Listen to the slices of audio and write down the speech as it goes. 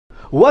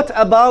What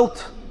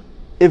about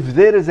if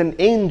there is an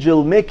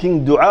angel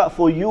making dua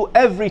for you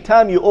every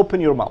time you open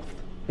your mouth?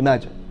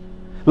 Imagine.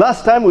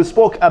 Last time we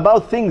spoke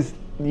about things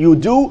you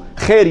do,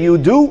 khair you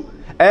do,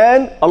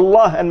 and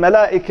Allah and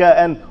malaika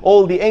and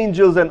all the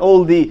angels and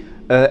all the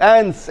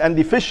ants and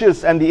the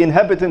fishes and the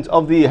inhabitants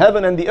of the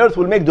heaven and the earth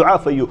will make dua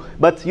for you.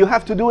 But you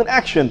have to do an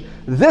action.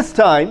 This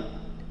time,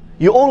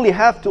 you only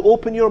have to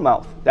open your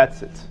mouth.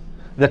 That's it.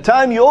 The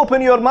time you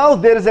open your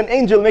mouth, there is an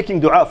angel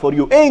making dua for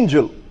you.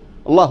 Angel.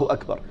 Allahu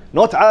Akbar.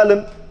 Not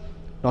alim,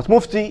 not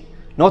mufti,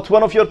 not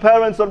one of your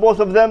parents or both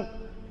of them.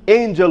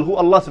 Angel who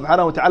Allah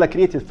subhanahu wa ta'ala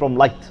created from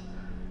light.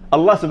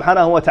 Allah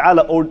subhanahu wa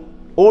ta'ala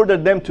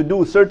ordered them to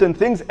do certain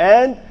things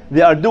and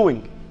they are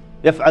doing.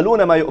 يَفْعَلُونَ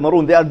مَا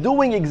يُؤْمَرُونَ. They are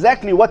doing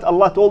exactly what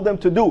Allah told them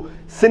to do.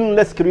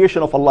 Sinless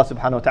creation of Allah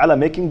subhanahu wa ta'ala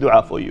making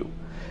dua for you.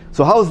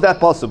 So how is that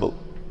possible?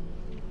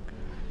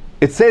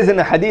 It says in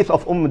a hadith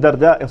of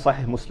Darda in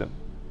Sahih Muslim.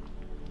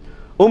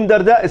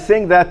 Darda is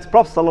saying that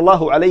Prophet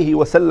sallallahu alayhi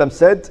wa sallam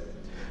said,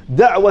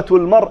 دعوة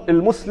المرء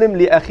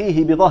المسلم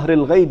لأخيه بظهر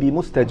الغيب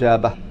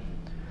مستجابة.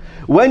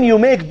 When you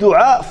make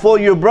dua for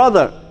your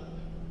brother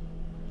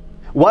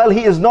while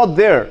he is not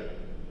there,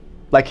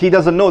 like he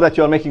doesn't know that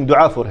you are making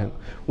dua for him.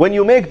 When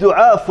you make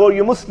dua for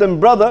your Muslim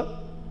brother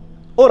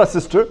or a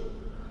sister,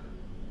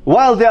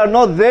 while they are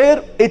not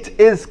there, it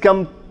is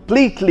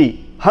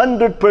completely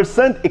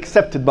 100%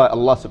 accepted by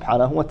Allah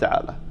subhanahu wa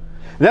ta'ala.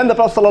 Then the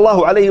Prophet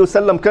sallallahu alayhi wa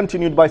sallam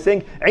continued by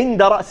saying, عند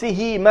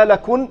رأسه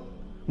ملك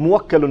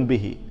موكل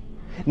به.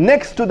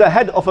 Next to the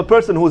head of a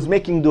person who is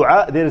making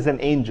dua, there is an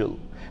angel.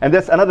 And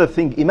that's another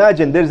thing.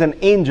 Imagine there's an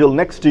angel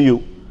next to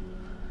you,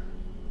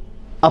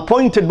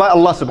 appointed by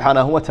Allah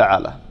subhanahu wa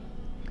ta'ala.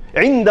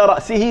 عند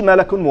رأسه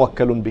ملك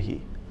موكل به.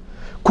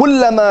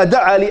 كلما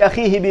دعا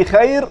لأخيه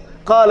بخير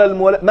قال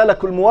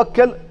الملك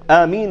الموكل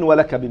آمين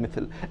ولك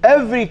بمثل.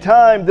 Every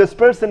time this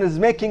person is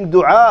making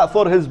dua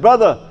for his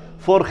brother,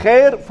 for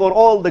khair, for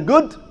all the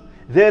good,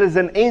 there is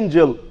an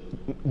angel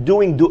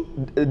doing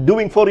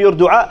for your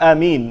dua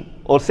Ameen,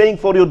 or saying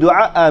for your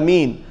dua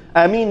Ameen.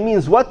 Ameen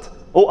means what?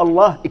 Oh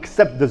Allah,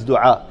 accept this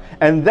dua.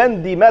 And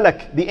then the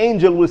malak, the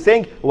angel, will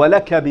saying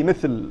وَلَكَ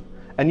بِمِثْلٍ,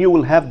 and you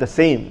will have the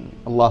same.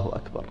 Allahu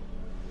Akbar.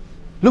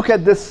 Look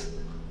at this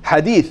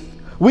hadith.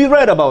 We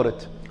read about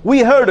it. We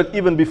heard it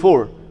even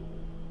before.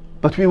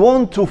 But we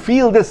want to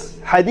feel this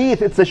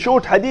hadith. It's a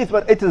short hadith,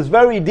 but it is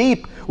very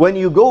deep when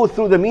you go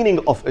through the meaning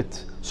of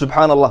it.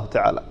 Subhanallah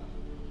ta'ala.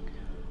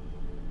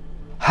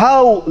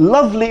 How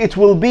lovely it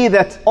will be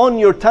that on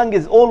your tongue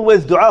is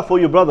always dua for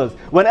your brothers.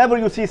 Whenever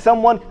you see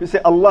someone, you say,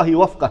 Allah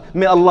wafqah,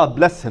 may Allah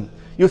bless him.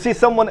 You see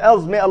someone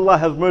else, may Allah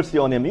have mercy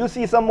on him. You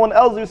see someone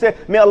else, you say,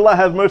 may Allah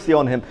have mercy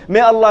on him. May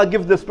Allah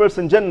give this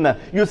person Jannah.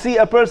 You see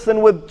a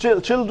person with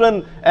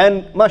children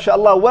and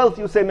mashallah wealth,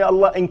 you say, may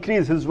Allah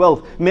increase his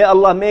wealth. May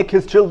Allah make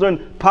his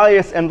children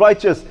pious and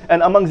righteous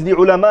and amongst the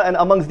ulama and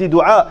amongst the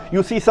dua.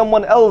 You see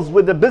someone else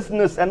with a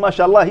business and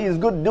mashallah he is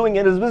good doing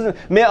in his business.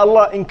 May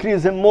Allah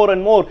increase him more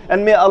and more,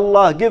 and may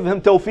Allah give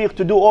him tawfiq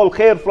to do all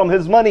khair from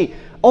his money.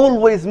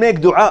 Always make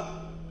dua.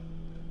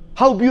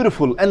 How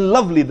beautiful and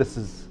lovely this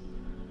is.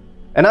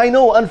 And I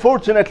know,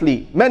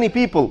 unfortunately, many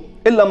people,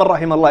 illa man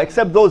rahimallah,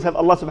 except those have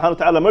Allah subhanahu wa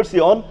ta'ala mercy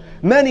on,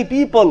 many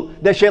people,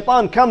 the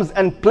shaitan comes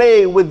and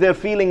play with their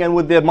feeling and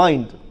with their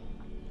mind.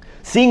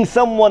 Seeing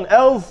someone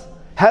else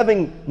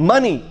having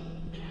money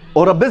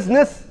or a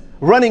business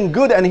running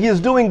good and he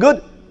is doing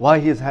good, why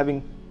he is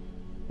having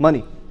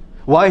money?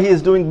 Why he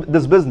is doing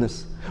this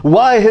business?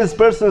 Why his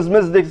person's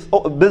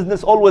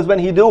business always when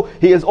he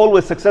is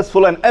always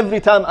successful, and every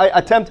time I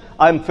attempt,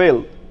 I'm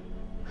failed?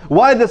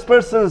 Why this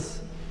person's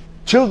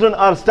children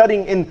are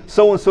studying in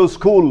so-and-so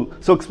school,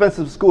 so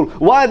expensive school?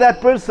 Why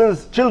that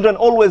person's children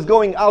always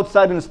going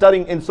outside and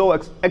studying in so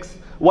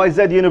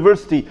XYZ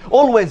university?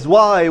 Always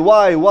why?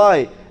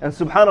 And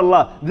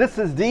subhanallah, this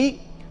is the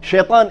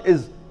shaitan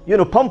is,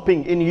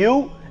 pumping in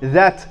you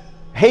that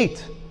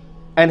hate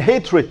and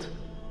hatred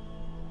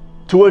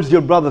towards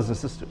your brothers and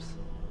sisters.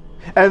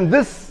 And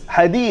this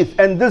hadith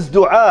and this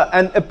dua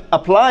and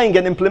applying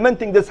and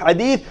implementing this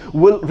hadith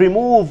will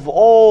remove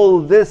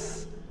all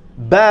this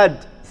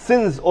bad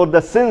sins, or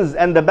the sins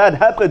and the bad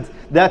habits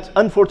that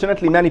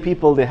unfortunately many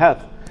people they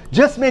have.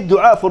 Just make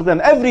dua for them.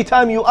 Every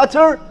time you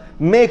utter,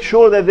 make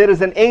sure that there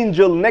is an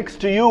angel next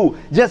to you.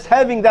 Just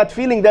having that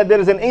feeling that there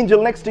is an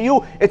angel next to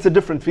you, it's a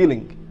different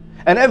feeling.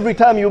 And every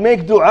time you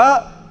make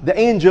dua, the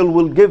angel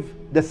will give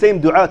the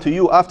same dua to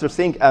you after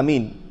saying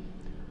Ameen.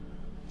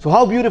 So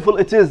how beautiful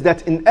it is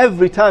that in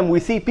every time we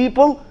see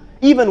people,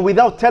 even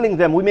without telling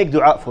them, we make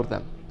dua for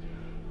them.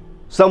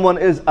 Someone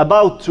is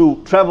about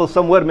to travel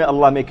somewhere, may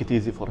Allah make it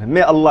easy for him.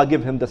 May Allah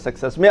give him the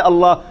success. May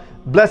Allah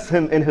bless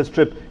him in his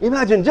trip.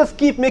 Imagine, just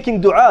keep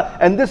making dua,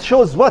 and this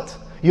shows what?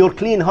 Your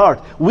clean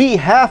heart. We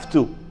have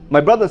to,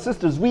 my brothers and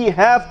sisters, we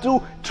have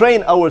to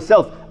train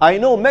ourselves. I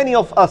know many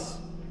of us,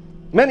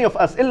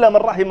 illa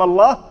man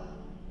rahimallah,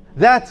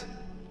 that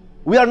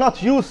we are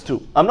not used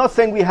to. I'm not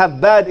saying we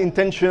have bad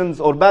intentions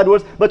or bad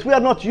words, but we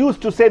are not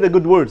used to say the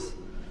good words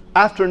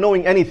after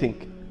knowing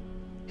anything.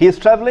 He is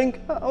traveling?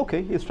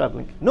 Okay, he is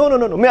traveling. No, no,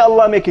 no, no. May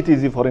Allah make it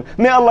easy for him.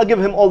 May Allah give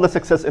him all the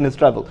success in his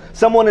travel.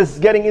 Someone is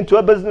getting into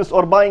a business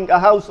or buying a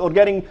house or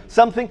getting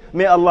something.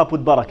 May Allah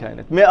put barakah in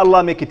it. May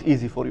Allah make it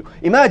easy for you.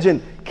 Imagine,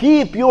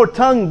 keep your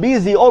tongue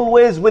busy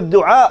always with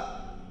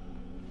dua.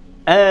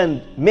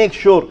 And make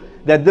sure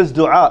that this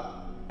dua,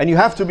 and you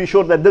have to be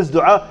sure that this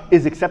dua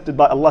is accepted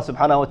by Allah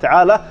subhanahu wa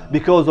ta'ala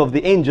because of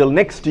the angel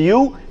next to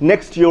you,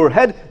 next to your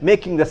head,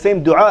 making the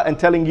same dua and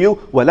telling you,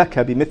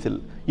 وَلَكَ بِمِثِلٍ.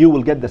 You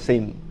will get the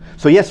same.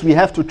 So yes, we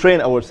have to train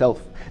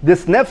ourselves.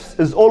 This nafs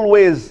is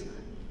always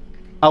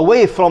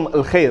away from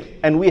al-khair,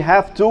 and we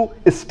have to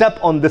step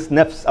on this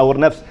nafs, our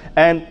nafs,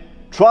 and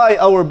try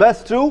our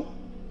best to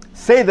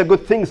say the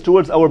good things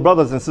towards our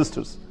brothers and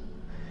sisters.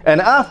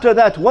 And after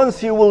that,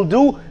 once you will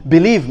do,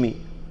 believe me,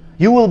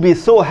 you will be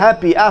so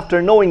happy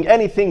after knowing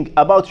anything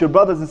about your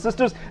brothers and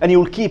sisters, and you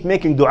will keep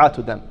making dua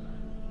to them.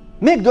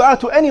 Make dua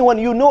to anyone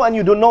you know and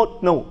you do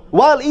not know.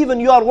 While even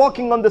you are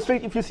walking on the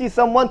street, if you see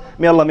someone,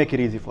 may Allah make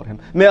it easy for him.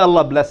 May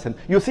Allah bless him.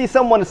 You see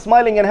someone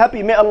smiling and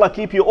happy, may Allah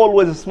keep you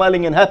always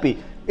smiling and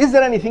happy. Is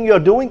there anything you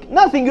are doing?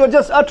 Nothing, you are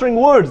just uttering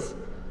words.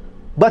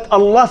 But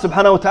Allah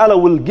subhanahu wa ta'ala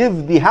will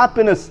give the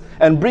happiness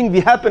and bring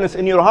the happiness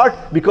in your heart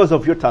because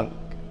of your tongue.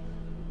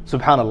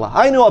 Subhanallah.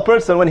 I know a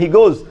person when he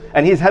goes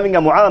and he's having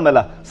a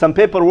mu'amala, some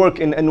paperwork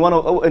in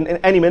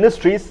any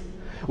ministries.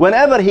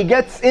 Whenever he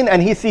gets in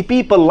and he see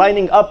people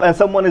lining up and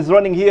someone is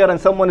running here and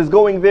someone is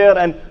going there,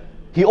 and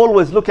he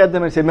always look at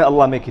them and say, may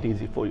Allah make it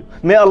easy for you.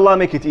 May Allah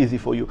make it easy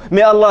for you.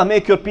 May Allah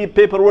make your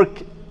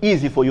paperwork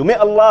easy for you. May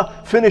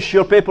Allah finish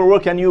your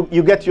paperwork and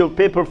you get your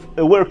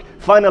paperwork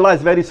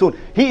finalized very soon.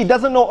 He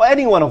doesn't know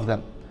any one of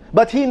them.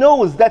 But he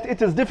knows that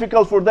it is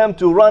difficult for them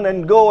to run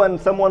and go, and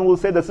someone will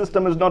say the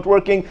system is not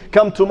working,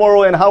 come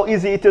tomorrow, and how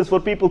easy it is for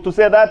people to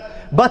say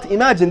that. But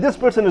imagine this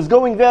person is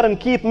going there and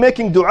keep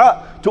making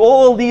dua to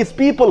all these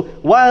people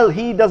while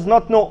he does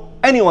not know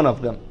any one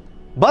of them.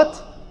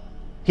 But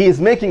he is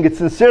making it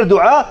sincere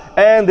dua,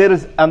 and there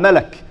is a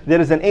malak,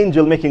 there is an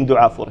angel making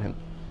dua for him.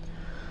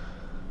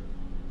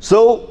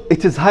 So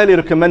it is highly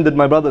recommended,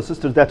 my brothers and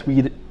sisters, that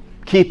we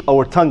keep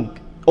our tongue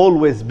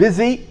always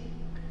busy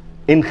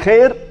in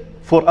khair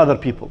for other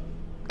people.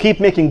 Keep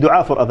making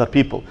dua for other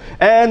people.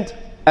 And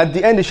at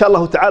the end,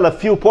 inshallah ta'ala, a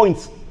few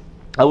points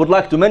I would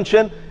like to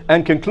mention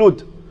and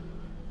conclude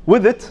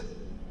with it.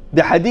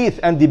 The hadith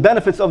and the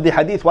benefits of the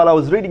hadith, while I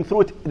was reading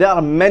through it, there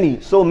are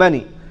many, so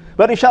many.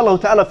 But inshallah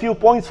ta'ala, a few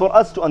points for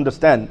us to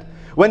understand.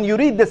 When you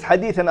read this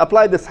hadith and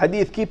apply this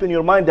hadith, keep in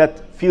your mind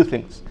that few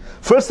things.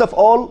 First of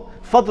all,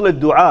 fadl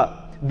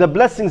al-dua, the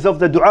blessings of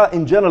the dua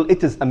in general,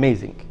 it is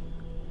amazing.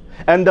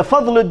 And the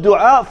fadl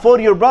al-dua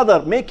for your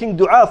brother, making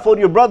dua for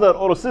your brother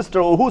or a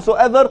sister or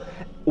whosoever,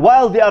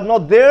 while they are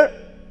not there,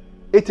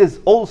 it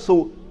is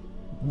also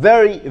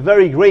very,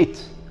 very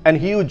great and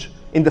huge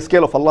in the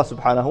scale of Allah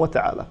subhanahu wa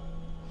ta'ala.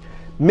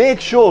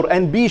 Make sure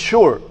and be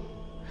sure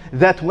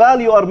that while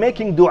you are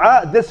making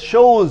dua, this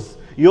shows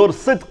your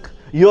sidq,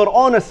 your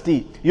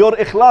honesty, your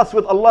ikhlas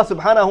with Allah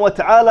subhanahu wa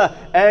ta'ala,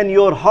 and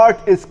your heart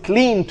is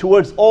clean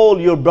towards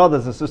all your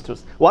brothers and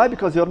sisters. Why?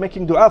 Because you're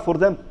making dua for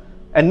them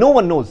and no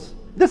one knows.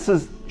 This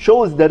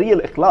shows the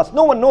real ikhlas.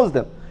 No one knows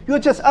them. You're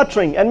just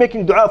uttering and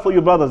making dua for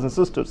your brothers and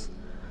sisters.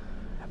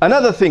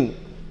 Another thing,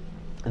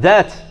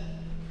 that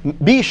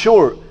be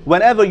sure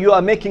whenever you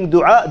are making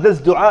dua, this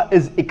dua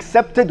is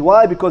accepted.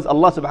 Why? Because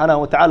Allah subhanahu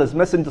wa ta'ala's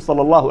messenger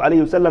sallallahu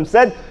alayhi wa sallam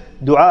said,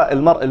 dua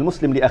al-mar'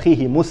 al-muslim li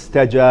akhihi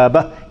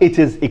mustajabah. It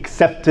is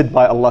accepted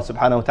by Allah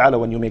subhanahu wa ta'ala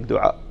when you make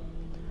dua.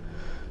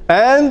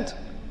 And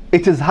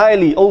it is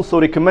highly also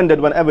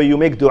recommended whenever you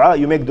make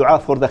dua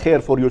for the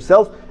khair for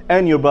yourself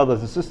and your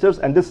brothers and sisters.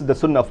 And this is the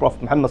sunnah of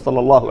Prophet Muhammad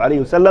sallallahu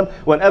alayhi wasallam.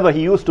 Whenever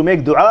he used to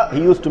make dua,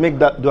 he used to make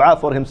that dua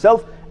for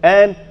himself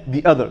and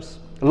the others.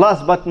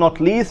 Last but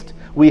not least,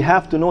 we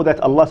have to know that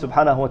Allah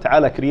subhanahu wa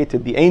ta'ala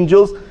created the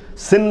angels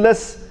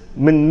sinless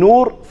min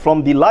nur,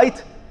 from the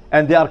light,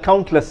 and there are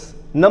countless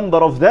number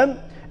of them,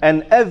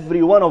 and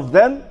every one of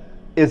them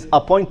is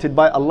appointed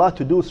by Allah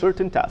to do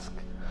certain tasks.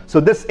 So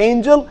this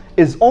angel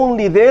is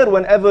only there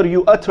whenever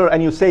you utter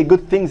and you say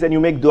good things and you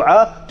make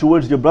dua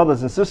towards your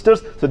brothers and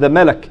sisters. So the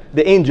malak,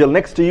 the angel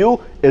next to you,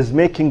 is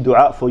making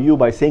dua for you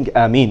by saying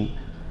Ameen.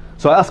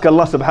 So I ask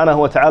Allah subhanahu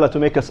wa ta'ala to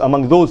make us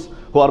among those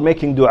who are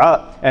making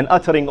dua and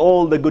uttering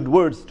all the good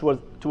words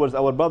towards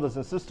our brothers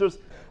and sisters.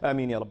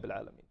 Ameen ya Rabbil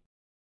Alameen.